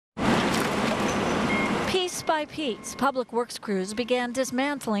by piece, public works crews began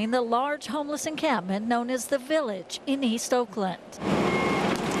dismantling the large homeless encampment known as the Village in East Oakland.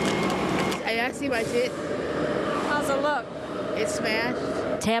 I see my shit. How's it look? It's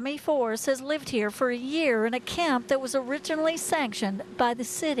smashed. Tammy Force has lived here for a year in a camp that was originally sanctioned by the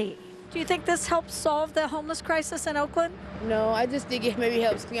city. Do you think this helps solve the homeless crisis in Oakland? No, I just think it maybe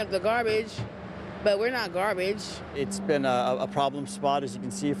helps clean up the garbage, but we're not garbage. It's been a problem spot, as you can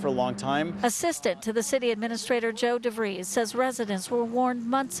see, for a long time. Assistant to the city administrator Joe DeVries says residents were warned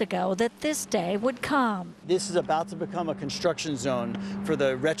months ago that this day would come. This is about to become a construction zone for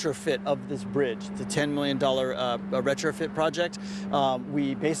the retrofit of this bridge. It's a $10 million retrofit project.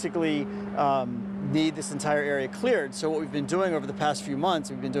 We basically need this entire area cleared. So what we've been doing over the past few months,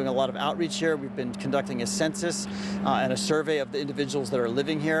 we've been doing a lot of outreach here. We've been conducting a census and a survey of the individuals that are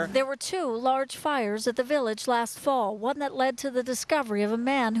living here. There were 2 large fires at the Village last fall, one that led to the discovery of a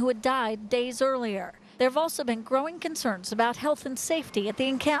man who had died days earlier. There have also been growing concerns about health and safety at the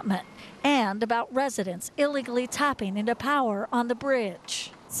encampment and about residents illegally tapping into power on the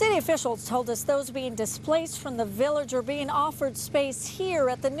bridge. City officials told us those being displaced from the Village are being offered space here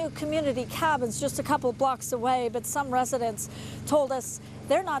at the new community cabins just a couple blocks away, but some residents told us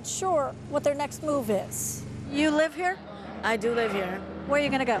they're not sure what their next move is. You live here? I do live here. Where are you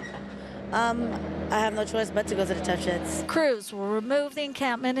going to go? I have no choice but to go to the tough sheds. Crews will remove the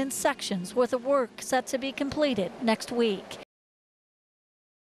encampment in sections with the work set to be completed next week.